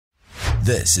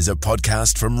This is a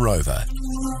podcast from Rover.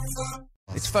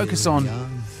 Let's focus on,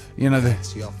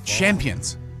 the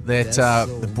champions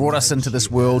that brought us into this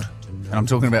world. And I'm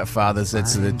talking about fathers.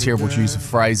 That's the terrible choice of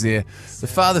phrase there. The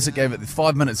fathers that gave it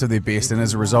 5 minutes of their best, and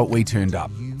as a result, we turned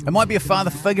up. It might be a father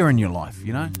figure in your life,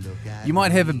 You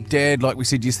might have a dad, like we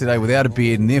said yesterday, without a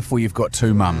beard, and therefore you've got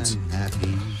two mums.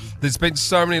 There's been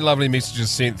so many lovely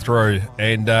messages sent through,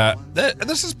 and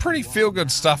this is pretty feel-good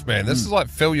stuff, man. This is like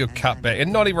fill your cup back.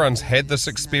 And not everyone's had this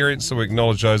experience, so we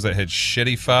acknowledge those that had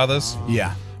shitty fathers.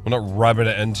 Yeah. We're not rubbing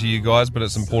it into you guys, but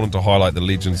it's important to highlight the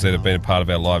legends that have been a part of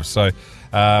our lives. So,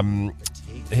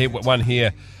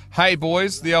 here. Hey,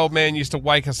 boys, the old man used to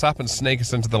wake us up and sneak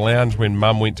us into the lounge when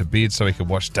Mum went to bed so he could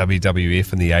watch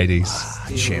WWF in the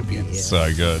 80s. Champions.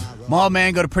 So good. My old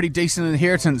man got a pretty decent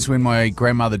inheritance when my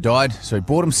grandmother died, so he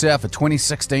bought himself a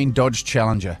 2016 Dodge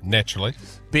Challenger. Naturally.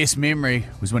 Best memory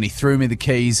was when he threw me the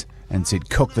keys and said,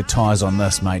 "Cook the tyres on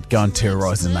this, mate. Go and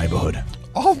terrorise the neighbourhood."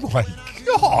 Oh, my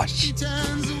gosh.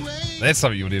 That's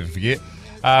something you'll never forget.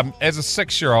 As a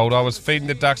 6-year-old, I was feeding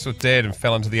the ducks with Dad and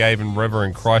fell into the Avon River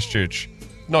in Christchurch.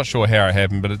 Not sure how it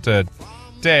happened, but it did.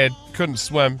 Dad couldn't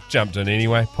swim, jumped in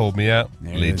anyway, pulled me out.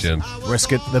 Legend.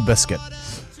 Risk it the biscuit.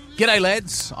 G'day,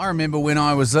 lads. I remember when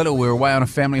I was little, we were away on a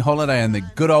family holiday in the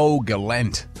good old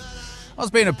Gallant. I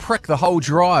was being a prick the whole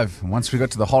drive. And once we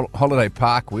got to the holiday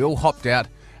park, we all hopped out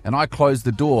and I closed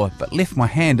the door, but left my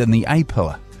hand in the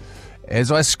A-pillar.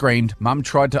 As I screamed, Mum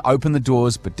tried to open the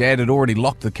doors, but Dad had already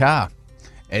locked the car.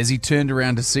 As he turned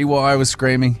around to see why I was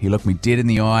screaming, he looked me dead in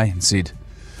the eye and said,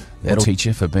 "That'll teach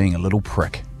you for being a little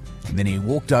prick." And then he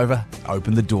walked over,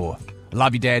 opened the door. I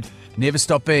love you, Dad. Never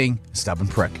stop being a stubborn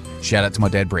prick. Shout out to my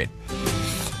dad, Brett.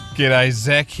 G'day,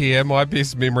 Zach here. My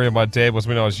best memory of my dad was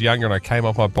when I was younger and I came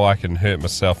off my bike and hurt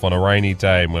myself on a rainy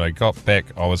day. And when I got back,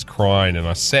 I was crying and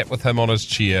I sat with him on his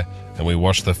chair and we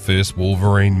watched the first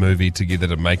Wolverine movie together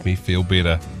to make me feel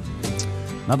better.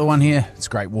 Another one here. It's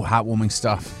great, heartwarming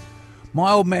stuff.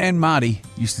 My old man, Marty,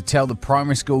 used to tell the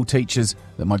primary school teachers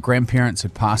that my grandparents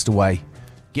had passed away.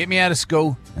 Get me out of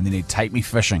school, and then he'd take me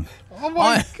fishing. Oh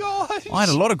my gosh! I had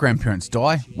a lot of grandparents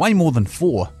die, way more than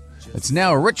 4. It's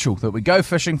now a ritual that we go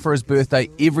fishing for his birthday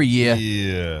every year.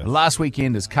 Yeah. Last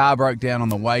weekend, his car broke down on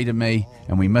the way to me,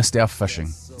 and we missed our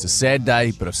fishing. It's a sad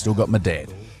day, but I've still got my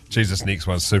dad. Jesus, next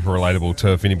one's super relatable too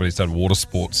if anybody's done water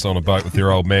sports on a boat with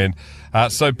their old man.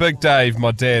 So Big Dave,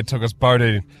 my dad, took us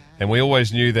boating. And we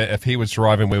always knew that if he was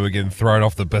driving, we were getting thrown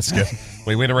off the biscuit.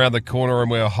 We went around the corner and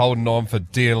we were holding on for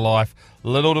dear life.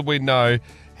 Little did we know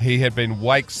he had been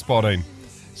wake spotting.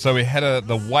 So we had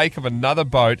the wake of another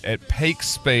boat at peak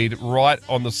speed right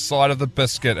on the side of the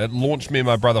biscuit. It launched me and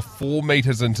my brother 4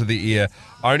 meters into the air,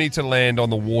 only to land on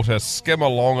the water, skim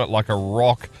along it like a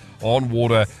rock on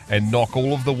water and knock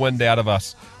all of the wind out of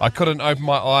us. I couldn't open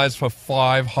my eyes for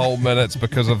 5 whole minutes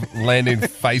because of landing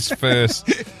face first.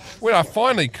 When I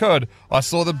finally could, I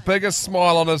saw the biggest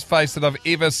smile on his face that I've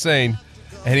ever seen,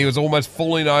 and he was almost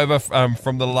falling over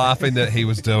from the laughing that he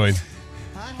was doing.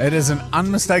 It is an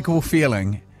unmistakable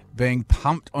feeling being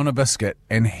pumped on a biscuit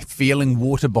and feeling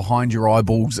water behind your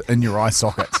eyeballs in your eye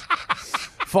sockets.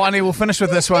 Finally, we'll finish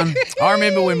with this one. I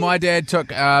remember when my dad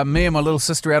took me and my little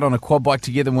sister out on a quad bike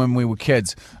together when we were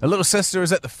kids. A little sister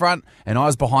was at the front and I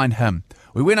was behind him.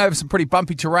 We went over some pretty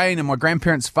bumpy terrain and my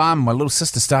grandparents' farm and my little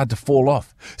sister started to fall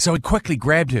off. So he quickly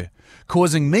grabbed her,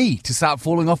 causing me to start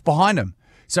falling off behind him.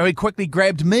 So he quickly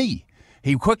grabbed me.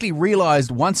 He quickly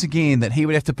realised once again that he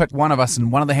would have to pick one of us and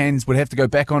one of the hands would have to go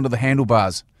back onto the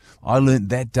handlebars. I learnt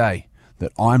that day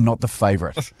that I'm not the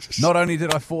favourite. Not only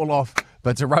did I fall off,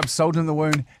 but to rub salt in the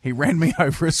wound, he ran me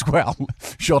over as well.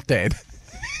 Shot Dad.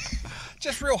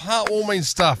 Just real heartwarming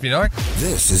stuff,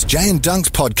 This is Jay and Dunk's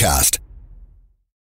podcast.